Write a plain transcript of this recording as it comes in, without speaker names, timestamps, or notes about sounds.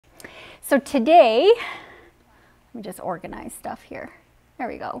So today, let me just organize stuff here. There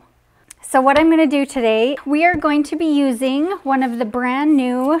we go. So what I'm going to do today, we are going to be using one of the brand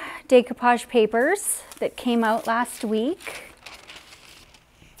new decoupage papers that came out last week.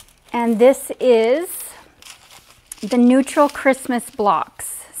 And this is the neutral Christmas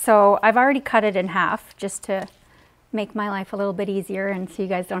blocks. So I've already cut it in half just to make my life a little bit easier and so you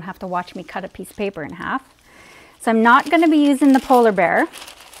guys don't have to watch me cut a piece of paper in half. So I'm not going to be using the polar bear.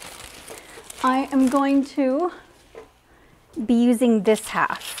 I am going to be using this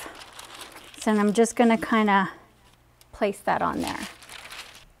half. So I'm just going to kind of place that on there.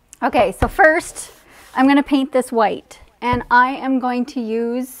 Okay, so first I'm going to paint this white, and I am going to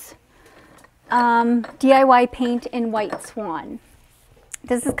use DIY paint in White Swan.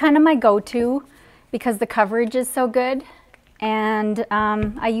 This is kind of my go-to because the coverage is so good, and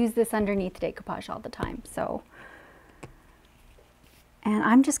I use this underneath decoupage all the time. So, and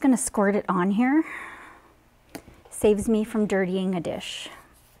I'm just going to squirt it on here. Saves me from dirtying a dish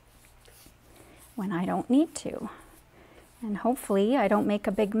when I don't need to. And hopefully I don't make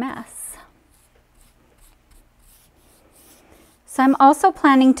a big mess. So I'm also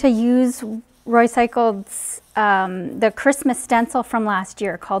planning to use Roycycled's the Christmas stencil from last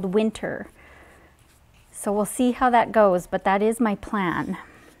year called Winter. So we'll see how that goes, but that is my plan.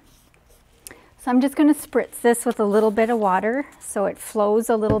 So I'm just going to spritz this with a little bit of water so it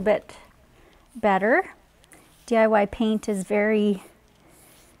flows a little bit better. DIY paint is very,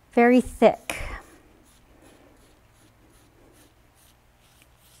 very thick.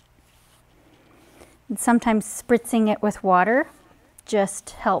 And sometimes spritzing it with water just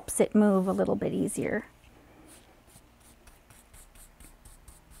helps it move a little bit easier.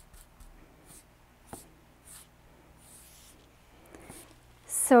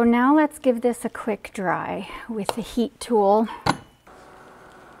 So now let's give this a quick dry with the heat tool.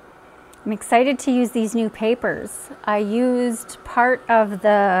 I'm excited to use these new papers. I used part of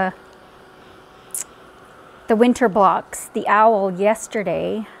the winter blocks, the owl,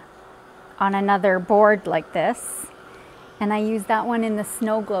 yesterday on another board like this, and I used that one in the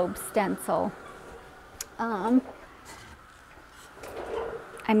snow globe stencil. I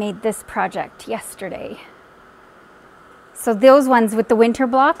made this project yesterday. So those ones with the winter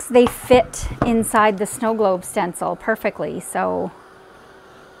blocks, they fit inside the snow globe stencil perfectly. So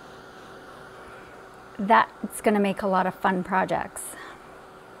that's going to make a lot of fun projects.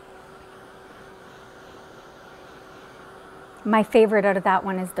 My favorite out of that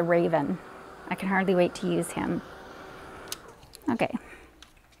one is the raven. I can hardly wait to use him. Okay.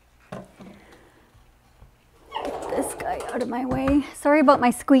 Get this guy out of my way. Sorry about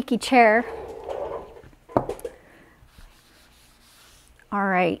my squeaky chair. All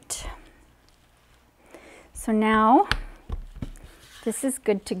right. So now this is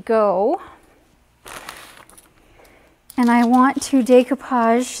good to go. And I want to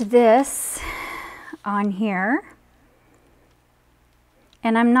decoupage this on here.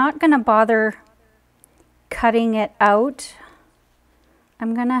 And I'm not going to bother cutting it out.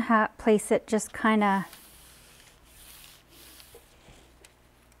 I'm going to place it just kind of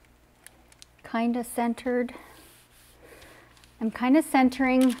centered. I'm kind of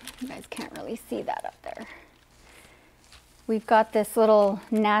centering. You guys can't really see that up there. We've got this little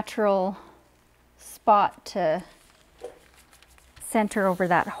natural spot to center over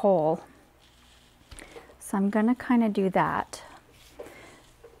that hole. So I'm going to kind of do that.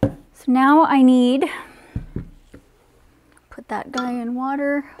 So now I need, put that guy in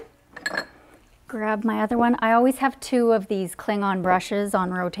water, grab my other one. I always have two of these Klingon brushes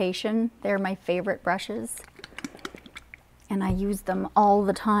on rotation. They're my favorite brushes, and I use them all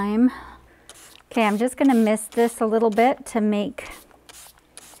the time. Okay, I'm just gonna mist this a little bit to make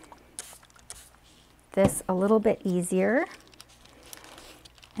this a little bit easier.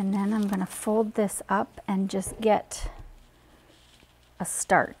 And then I'm gonna fold this up and just get a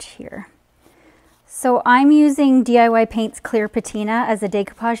start here. So I'm using DIY Paint's Clear Patina as a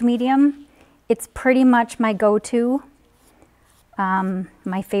decoupage medium. It's pretty much my go-to,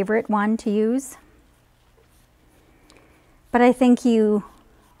 my favorite one to use. But I think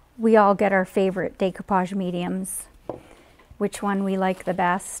we all get our favorite decoupage mediums, which one we like the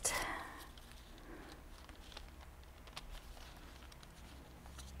best.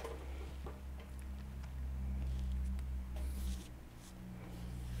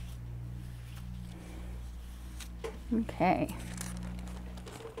 Okay.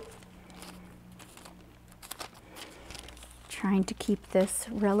 Trying to keep this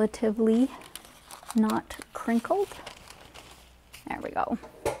relatively not crinkled. There we go.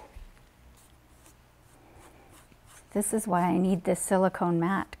 This is why I need this silicone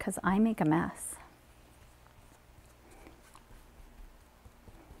mat, because I make a mess.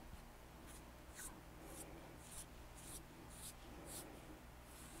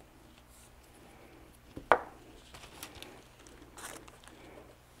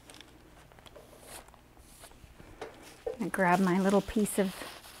 I grab my little piece of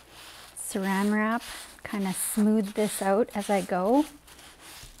saran wrap, kind of smooth this out as I go.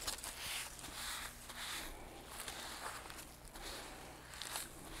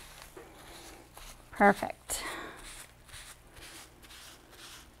 Perfect.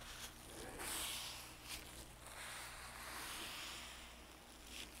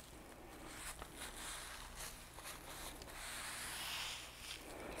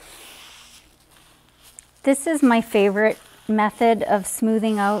 This is my favorite method of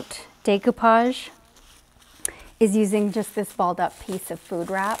smoothing out decoupage, is using just this balled up piece of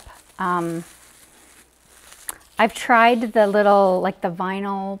food wrap. I've tried the little, like the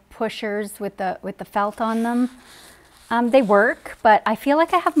vinyl pushers with the felt on them. They work, but I feel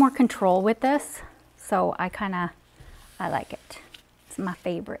like I have more control with this, so I like it. It's my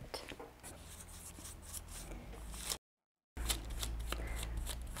favorite.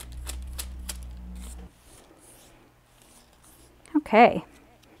 Okay,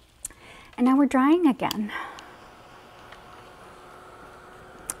 and now we're drying again.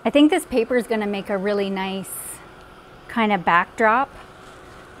 I think this paper is going to make a really nice kind of backdrop.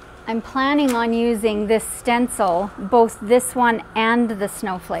 I'm planning on using this stencil, both this one and the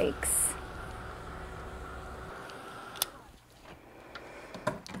snowflakes.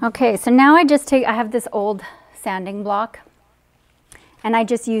 Okay, so now I have this old sanding block, and I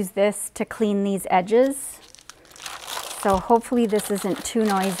just use this to clean these edges. So hopefully this isn't too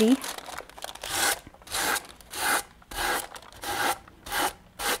noisy.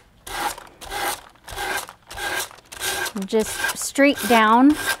 Just straight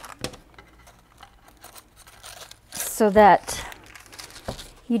down so that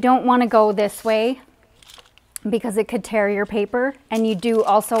you don't want to go this way because it could tear your paper, and you do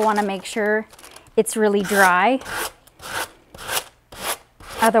also want to make sure it's really dry.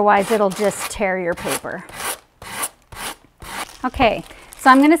 Otherwise it'll just tear your paper. Okay, so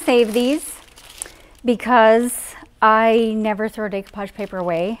I'm going to save these because I never throw decoupage paper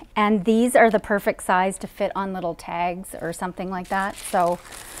away, and these are the perfect size to fit on little tags or something like that, so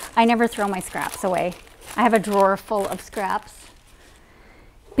I never throw my scraps away. I have a drawer full of scraps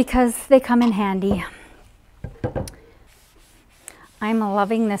because they come in handy. I'm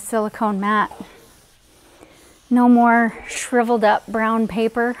loving this silicone mat. No more shriveled up brown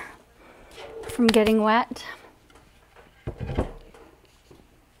paper from getting wet.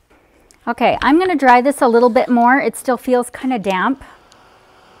 Okay, I'm going to dry this a little bit more. It still feels kind of damp,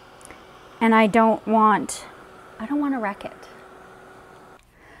 and I don't want to wreck it.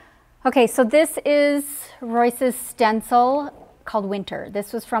 Okay, so this is Royce's stencil called Winter.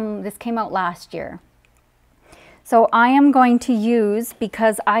 This came out last year. So I am going to use,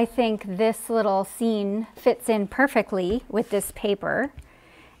 because I think this little scene fits in perfectly with this paper,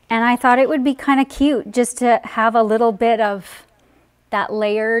 and I thought it would be kind of cute just to have a little bit of that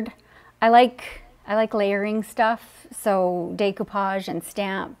layered. I like layering stuff, so decoupage and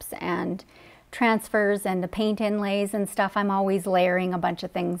stamps and transfers and the paint inlays and stuff. I'm always layering a bunch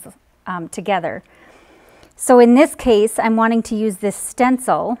of things together. So in this case, I'm wanting to use this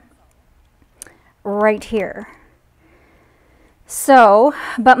stencil right here. So,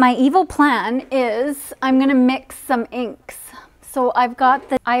 but my evil plan is I'm going to mix some inks. So I've got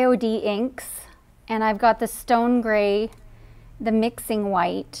the IOD inks, and I've got the stone gray, the mixing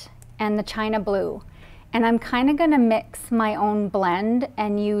white, and the china blue, and I'm kind of going to mix my own blend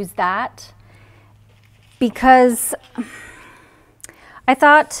and use that, because I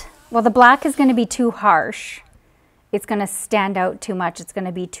thought, well, the black is going to be too harsh. It's going to stand out too much. It's going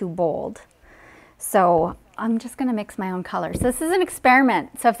to be too bold. So I'm just going to mix my own colors. This is an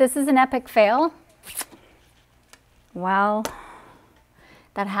experiment. So if this is an epic fail, well,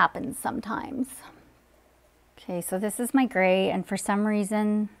 that happens sometimes. Okay, so this is my gray, and for some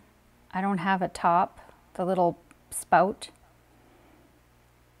reason I don't have a top, the little spout.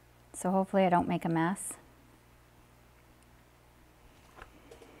 So hopefully I don't make a mess.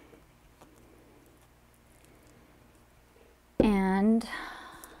 And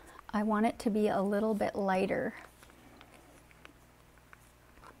I want it to be a little bit lighter.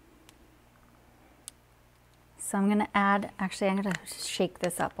 So I'm going to add, actually I'm going to shake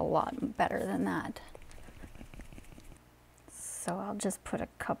this up a lot better than that. So I'll just put a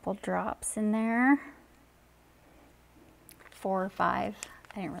couple drops in there. 4 or 5,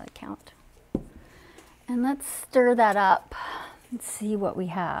 I didn't really count. And let's stir that up and see what we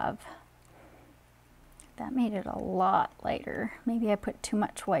have. That made it a lot lighter. Maybe I put too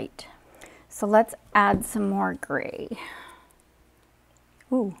much white. So let's add some more gray.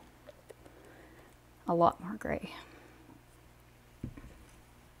 Ooh, a lot more gray.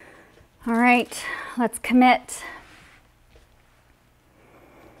 All right, let's commit.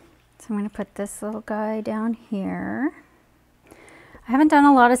 So I'm going to put this little guy down here. I haven't done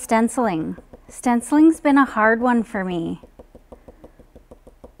a lot of stenciling. Stenciling's been a hard one for me.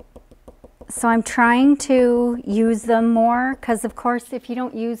 So I'm trying to use them more because, of course, if you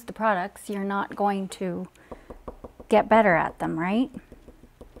don't use the products, you're not going to get better at them, right?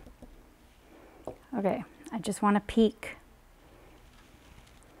 Okay, I just want to peek.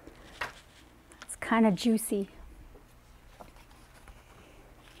 It's kind of juicy.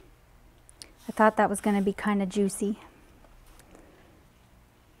 I thought that was going to be kind of juicy.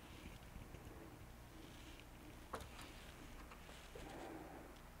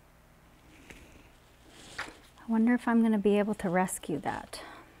 I wonder if I'm going to be able to rescue that.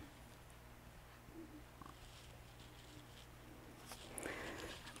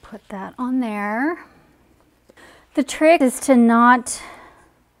 Put that on there. The trick is to not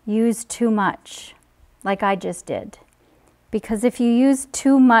use too much, like I just did. Because if you use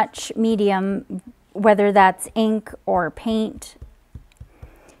too much medium, whether that's ink or paint,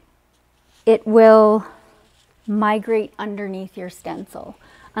 it will migrate underneath your stencil,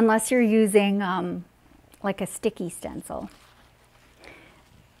 unless you're using like a sticky stencil.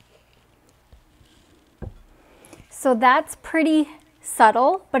 So that's pretty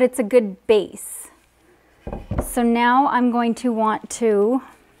subtle, but it's a good base. So now I'm going to want to,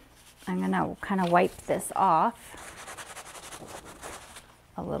 I'm going to kind of wipe this off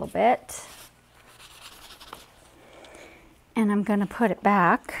a little bit. And I'm going to put it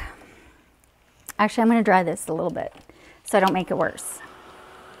back. Actually, I'm going to dry this a little bit so I don't make it worse.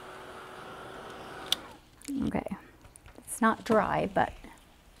 Okay, it's not dry, but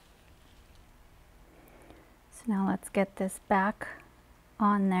so now let's get this back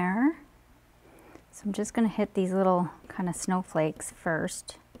on there. So I'm just going to hit these little kind of snowflakes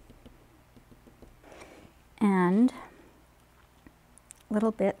first and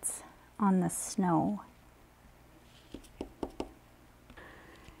little bits on the snow.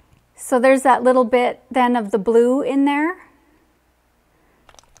 So there's that little bit then of the blue in there.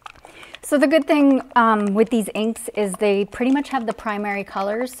 So the good thing with these inks is they pretty much have the primary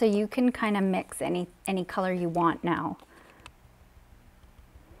colors, so you can kind of mix any color you want now.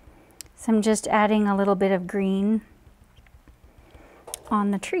 So I'm just adding a little bit of green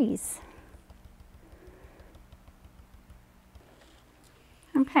on the trees.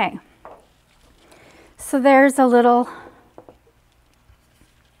 Okay, so there's a little,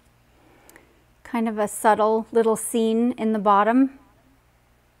 kind of a subtle little scene in the bottom.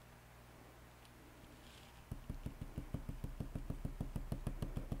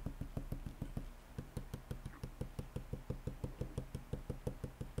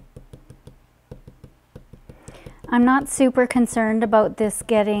 I'm not super concerned about this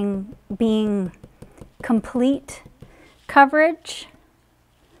being complete coverage.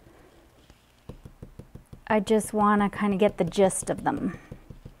 I just want to kind of get the gist of them.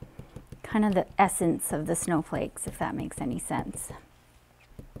 Kind of the essence of the snowflakes, if that makes any sense.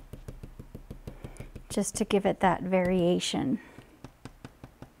 Just to give it that variation.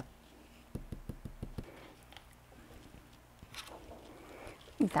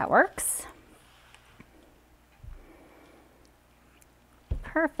 I think that works.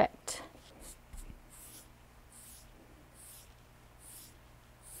 Perfect.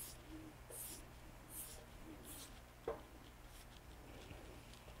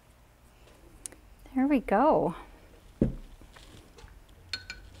 There we go.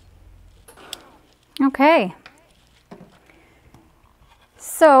 Okay.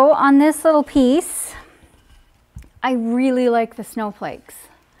 So on this little piece, I really like the snowflakes.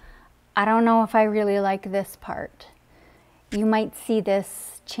 I don't know if I really like this part. You might see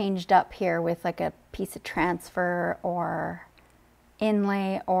this changed up here with like a piece of transfer or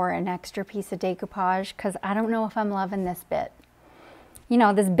inlay or an extra piece of decoupage, because I don't know if I'm loving this bit. You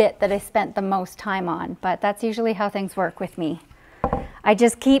know, this bit that I spent the most time on, but that's usually how things work with me. I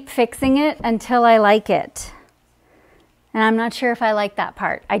just keep fixing it until I like it. And I'm not sure if I like that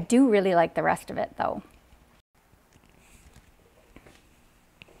part. I do really like the rest of it though.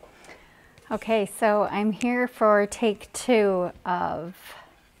 Okay, so I'm here for take 2 of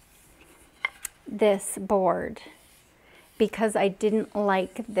this board because I didn't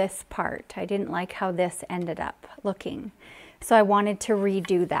like this part. I didn't like how this ended up looking. So I wanted to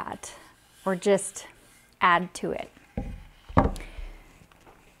redo that, or just add to it.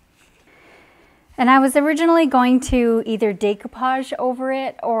 And I was originally going to either decoupage over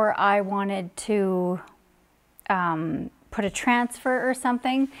it, or I wanted to put a transfer or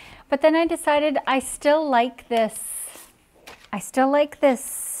something. But then I decided I still like this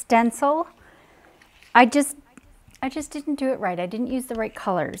stencil. I just didn't do it right. I didn't use the right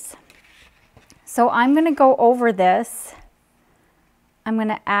colors. So I'm going to go over this. I'm going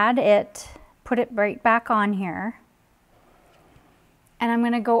to add it, put it right back on here. And I'm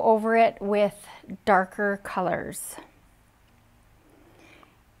going to go over it with darker colors.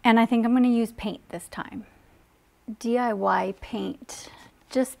 And I think I'm going to use paint this time. DIY paint,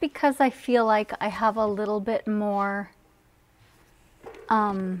 just because I feel like I have a little bit more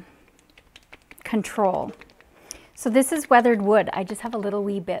control. So this is weathered wood. I just have a little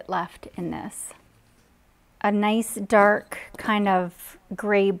wee bit left in this. A nice dark kind of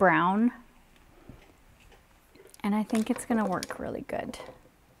gray brown. And I think it's going to work really good.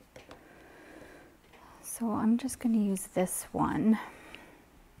 So I'm just going to use this one.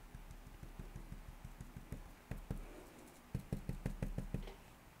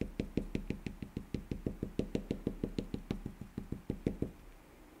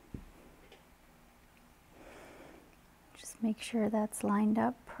 Just make sure that's lined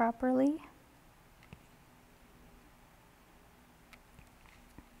up properly.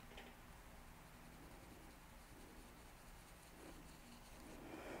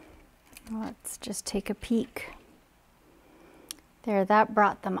 Let's just take a peek. There, that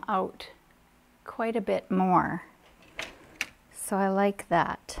brought them out quite a bit more. So I like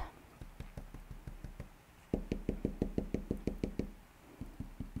that.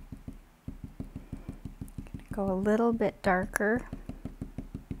 Go a little bit darker.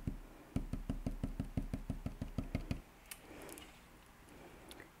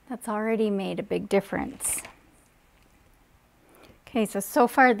 That's already made a big difference. Okay, so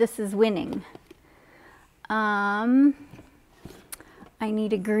far this is winning. I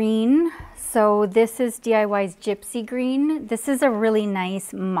need a green. So this is DIY's Gypsy Green. This is a really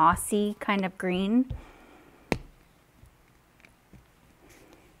nice mossy kind of green.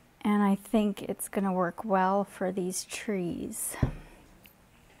 And I think it's going to work well for these trees.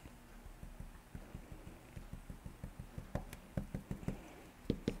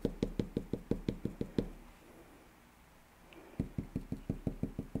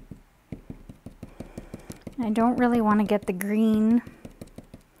 I don't really want to get the green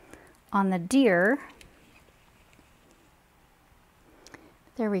on the deer.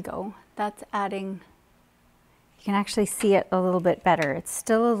 There we go. That's adding, you can actually see it a little bit better. It's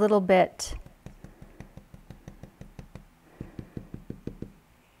still a little bit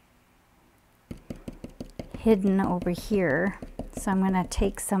hidden over here. So I'm going to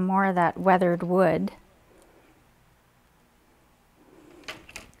take some more of that weathered wood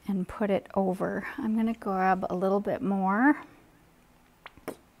and put it over. I'm going to grab a little bit more.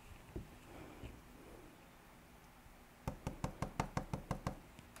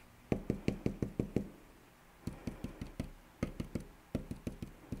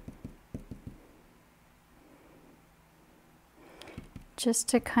 Just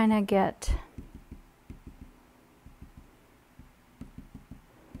to kind of get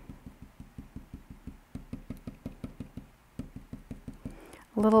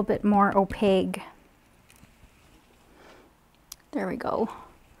a little bit more opaque. There we go.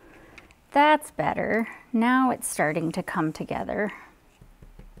 That's better. Now it's starting to come together.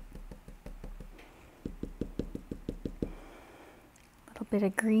 A little bit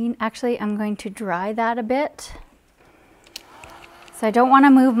of green. Actually, I'm going to dry that a bit. So I don't want to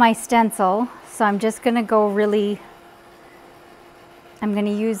move my stencil, so I'm just going to go really, I'm going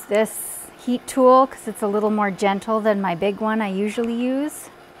to use this heat tool because it's a little more gentle than my big one I usually use.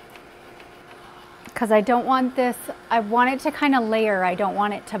 Because I don't want this, I want it to kind of layer, I don't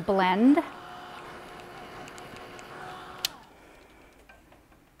want it to blend.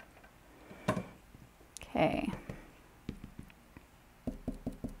 Okay.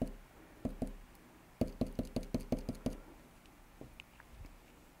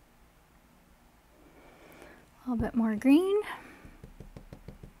 A little bit more green.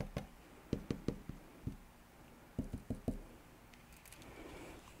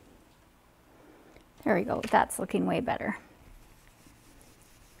 There we go, that's looking way better.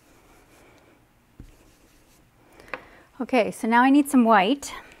 Okay, so now I need some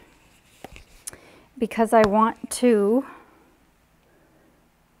white because I want to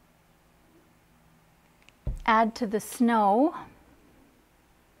add to the snow.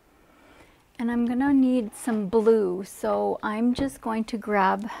 And I'm gonna need some blue, so I'm just going to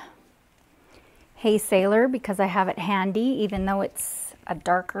grab Hey Sailor because I have it handy, even though it's a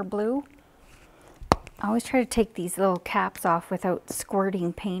darker blue. I always try to take these little caps off without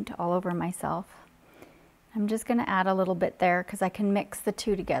squirting paint all over myself. I'm just going to add a little bit there because I can mix the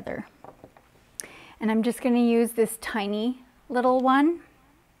two together. And I'm just going to use this tiny little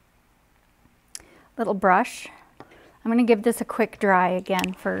brush. I'm going to give this a quick dry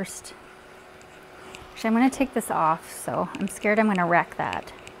again first. Actually, I'm going to take this off, so I'm scared I'm going to wreck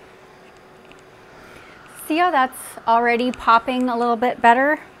that. See how that's already popping a little bit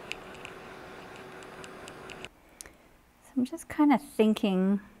better? So I'm just kind of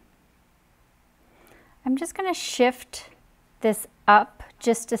thinking, I'm just going to shift this up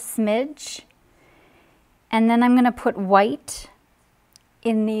just a smidge, and then I'm going to put white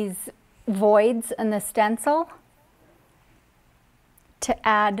in these voids in the stencil to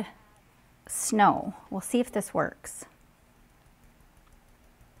add snow. We'll see if this works.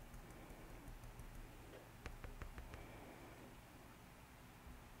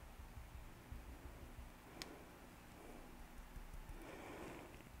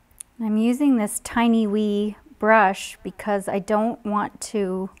 I'm using this tiny wee brush because I don't want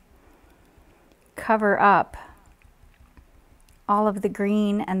to cover up all of the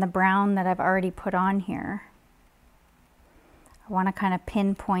green and the brown that I've already put on here. I want to kind of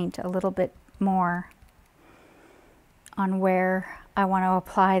pinpoint a little bit more on where I want to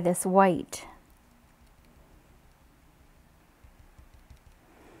apply this white.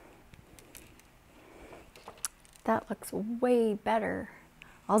 That looks way better.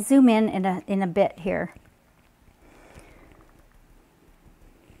 I'll zoom in a bit here.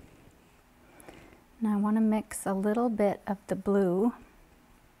 Now I want to mix a little bit of the blue.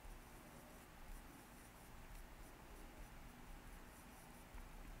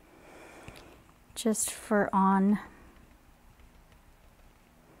 Just for on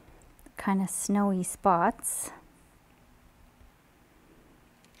kind of snowy spots.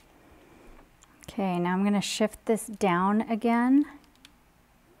 Okay, now I'm going to shift this down again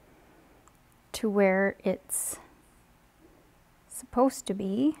to where it's supposed to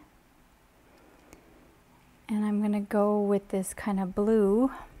be. And I'm going to go with this kind of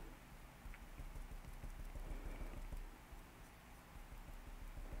blue.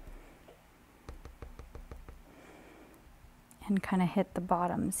 And kind of hit the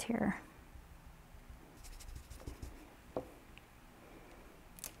bottoms here.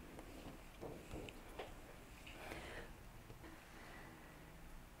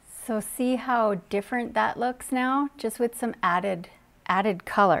 So see how different that looks now, just with some added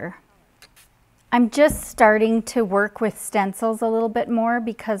color. I'm just starting to work with stencils a little bit more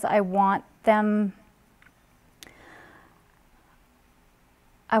because I want them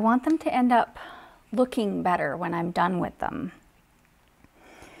to end up looking better when I'm done with them.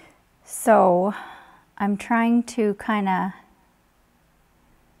 So I'm trying to kind of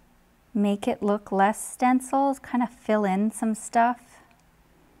make it look less stencils, kind of fill in some stuff.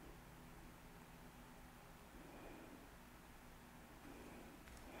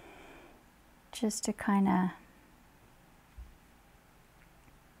 Just to kind of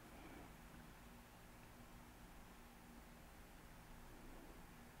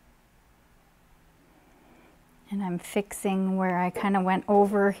and I'm fixing where I kind of went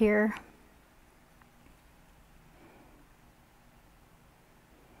over here.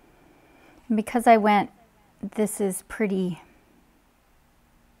 And because this is pretty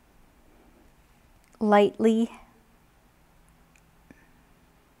lightly.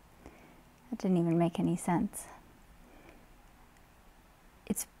 That didn't even make any sense.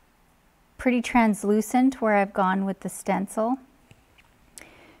 It's pretty translucent where I've gone with the stencil.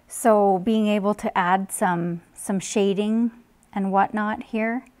 So being able to add some shading and whatnot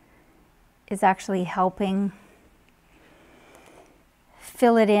here is actually helping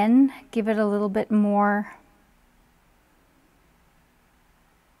fill it in, give it a little bit more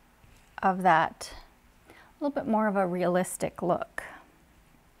of that, a little bit more of a realistic look.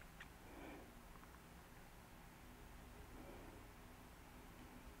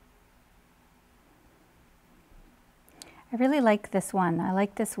 I really like this one. I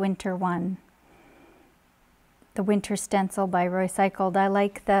like this winter one. The Winter Stencil by Roycycled. I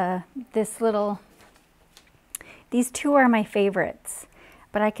like these two are my favorites,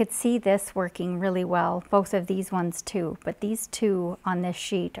 but I could see this working really well. Both of these ones too, but these two on this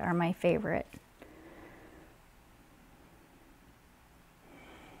sheet are my favorite.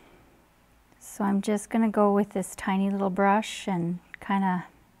 So I'm just gonna go with this tiny little brush and kind of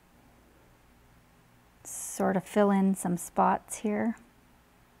sort of fill in some spots here.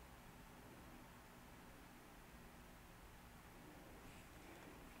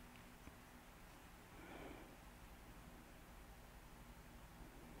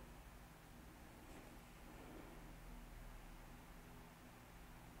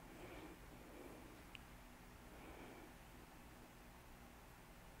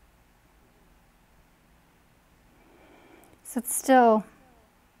 So it's still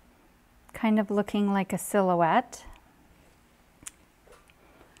kind of looking like a silhouette,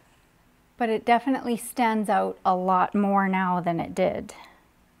 but it definitely stands out a lot more now than it did,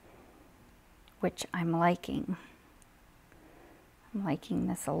 which I'm liking. I'm liking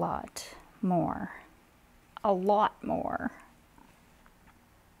this a lot more. A lot more.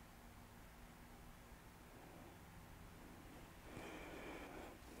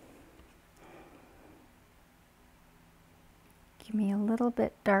 Give me a little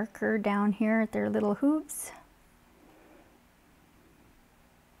bit darker down here at their little hooves.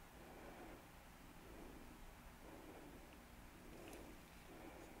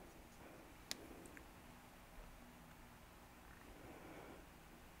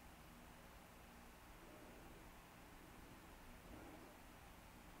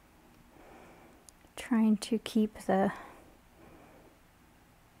 Trying to keep the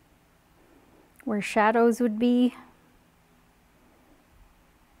where shadows would be.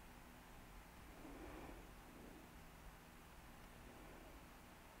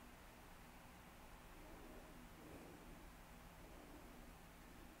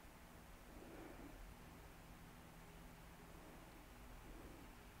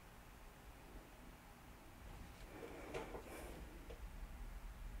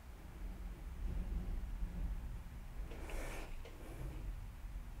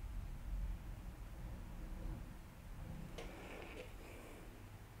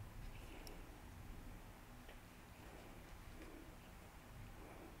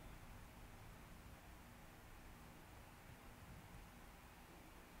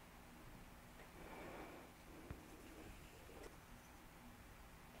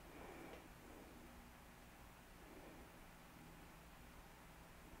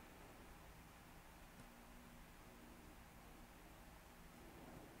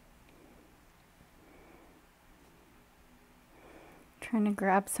 Trying to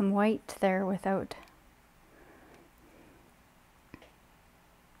grab some white there without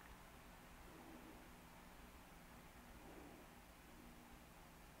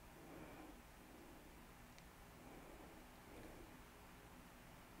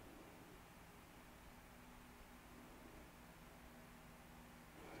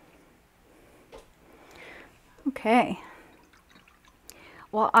okay.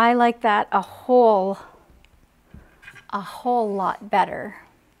 Well, I like that a whole lot better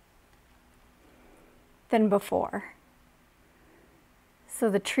than before. So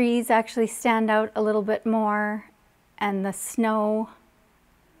the trees actually stand out a little bit more, and the snow,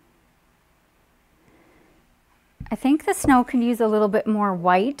 I think the snow can use a little bit more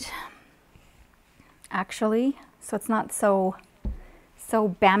white actually, so it's not so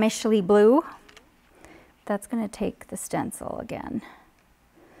bamishly blue. That's going to take the stencil again.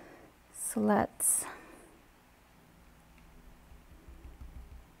 So let's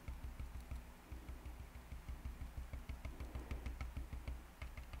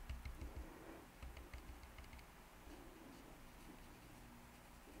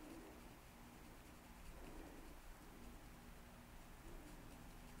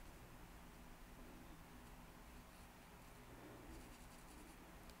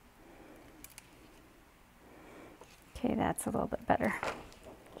okay, that's a little bit better.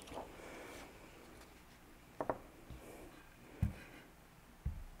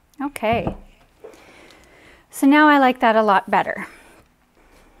 Okay, so now I like that a lot better.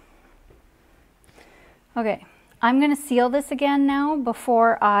 Okay, I'm going to seal this again now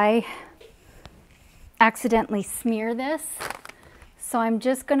before I accidentally smear this. So I'm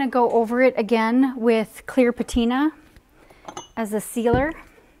just going to go over it again with clear patina as a sealer.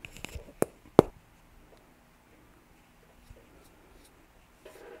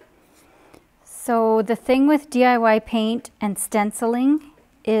 So the thing with DIY paint and stenciling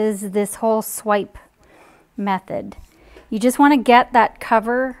is this whole swipe method. You just want to get that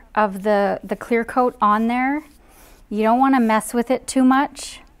cover of the clear coat on there. You don't want to mess with it too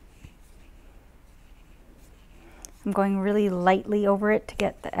much. I'm going really lightly over it to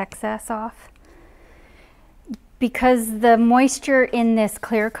get the excess off, because the moisture in this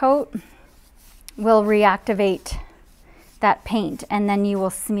clear coat will reactivate that paint, and then you will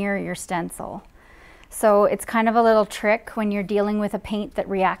smear your stencil. So it's kind of a little trick when you're dealing with a paint that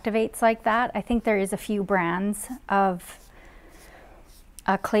reactivates like that. I think there is a few brands of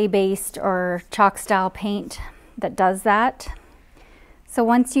a clay-based or chalk style paint that does that. So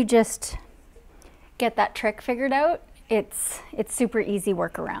once you just get that trick figured out, it's super easy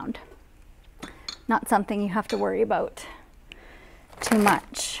workaround. Not something you have to worry about too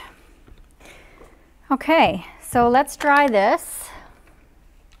much. Okay, so let's dry this.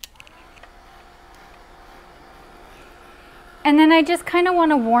 And then I just kind of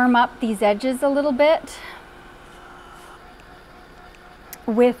want to warm up these edges a little bit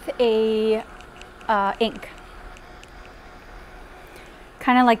with a ink.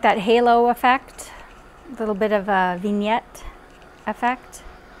 Kind of like that halo effect, a little bit of a vignette effect.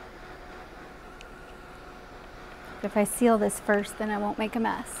 If I seal this first, then I won't make a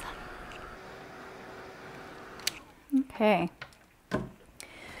mess. Okay.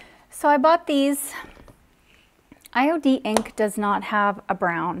 So I bought these. IOD ink does not have a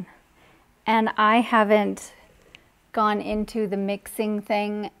brown, and I haven't gone into the mixing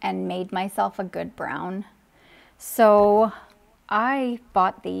thing and made myself a good brown. So I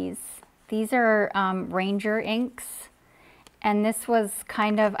bought these. These are Ranger inks. And this was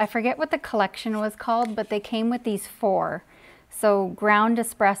kind of, I forget what the collection was called, but they came with these 4. So ground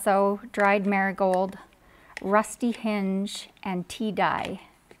espresso, dried marigold, rusty hinge, and tea dye.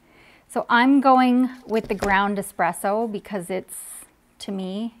 So I'm going with the ground espresso because it's, to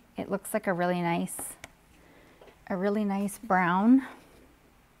me, it looks like a really nice brown.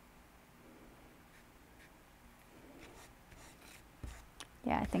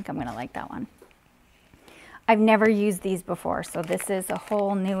 Yeah, I think I'm gonna like that one. I've never used these before, so this is a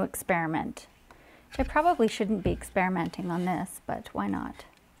whole new experiment. I probably shouldn't be experimenting on this, but why not?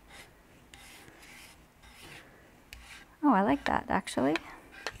 Oh, I like that actually.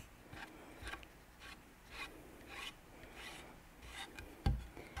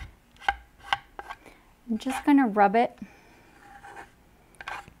 I'm just going to rub it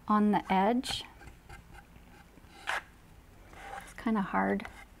on the edge. It's kind of hard.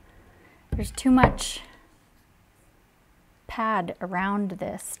 There's too much pad around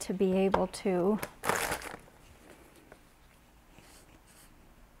this to be able to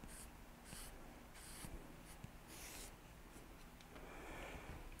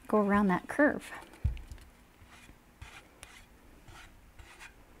go around that curve.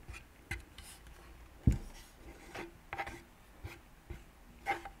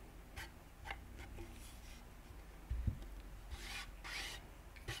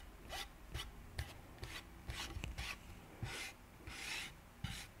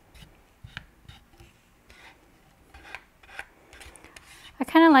 I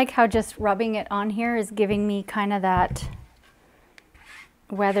kind of like how just rubbing it on here is giving me kind of that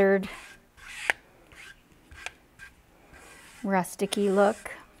weathered, rusticy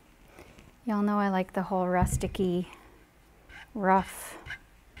look. Y'all know I like the whole rusticy, rough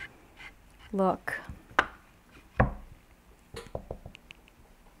look.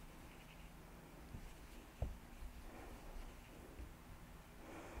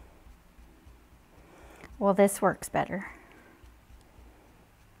 Well, this works better.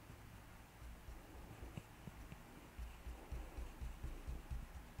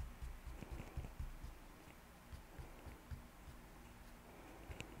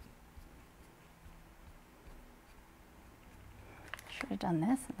 Should have done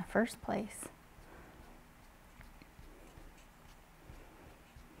this in the first place.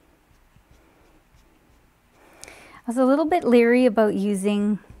 I was a little bit leery about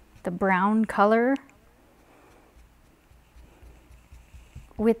using the brown color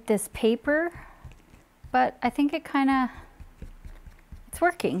with this paper, but I think it kind of, it's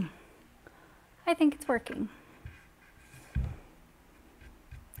working. I think it's working.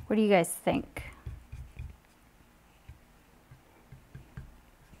 What do you guys think?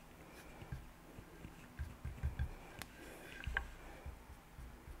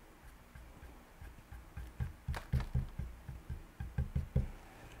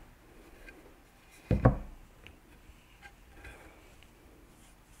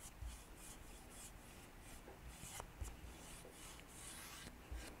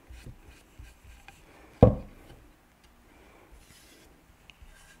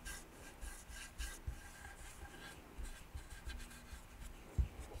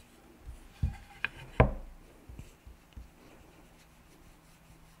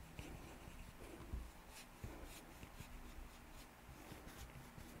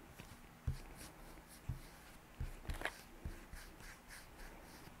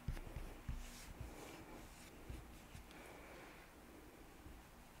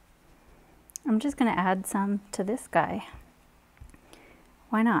 I'm just going to add some to this guy.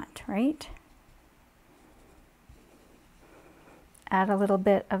 Why not, right? Add a little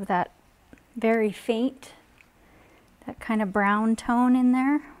bit of that very faint, that kind of brown tone in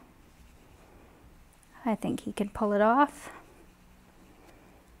there. I think he could pull it off.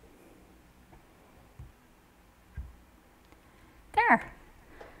 There.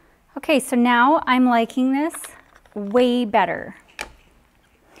 Okay, so now I'm liking this way better.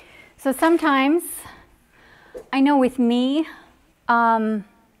 So sometimes I know with me,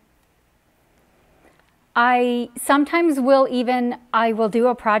 I sometimes I will do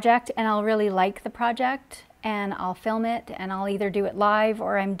a project and I'll really like the project and I'll film it and I'll either do it live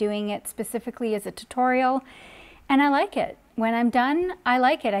or I'm doing it specifically as a tutorial and I like it. When I'm done, I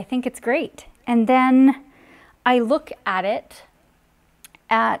like it. I think it's great. And then I look at it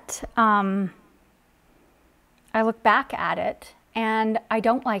I look back at it and I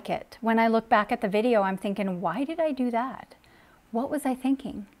don't like it. When I look back at the video, I'm thinking, why did I do that? What was I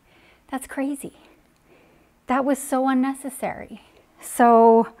thinking? That's crazy. That was so unnecessary.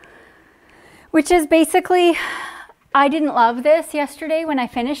 So, which is basically, I didn't love this yesterday when I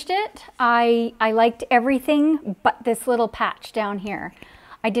finished it. I liked everything but this little patch down here.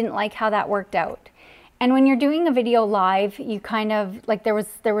 I didn't like how that worked out. And when you're doing a video live, you kind of, like there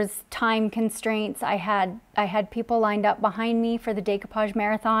was time constraints. I had people lined up behind me for the Decoupage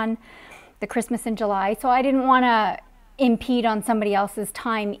Marathon, the Christmas in July. So I didn't want to impede on somebody else's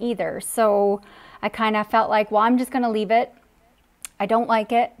time either. So I kind of felt like, well, I'm just going to leave it. I don't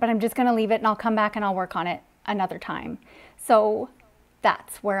like it, but I'm just going to leave it and I'll come back and I'll work on it another time. So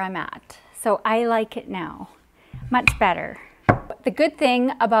that's where I'm at. So I like it now, much better. The good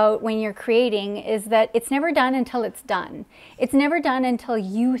thing about when you're creating is that it's never done until it's done. It's never done until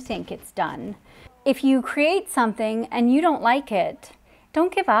you think it's done. If you create something and you don't like it,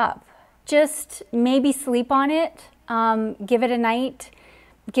 don't give up. Just maybe sleep on it, give it a night,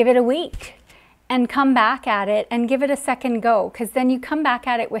 give it a week, and come back at it and give it a second go, because then you come back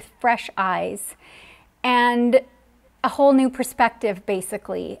at it with fresh eyes and a whole new perspective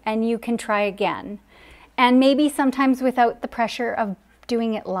basically, and you can try again. And maybe sometimes without the pressure of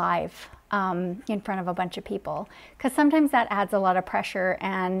doing it live in front of a bunch of people, because sometimes that adds a lot of pressure.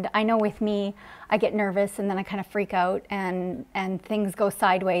 And I know with me, I get nervous and then I kind of freak out and things go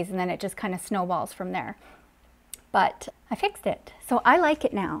sideways and then it just kind of snowballs from there. But I fixed it. So I like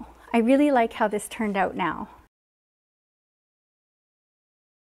it now. I really like how this turned out now.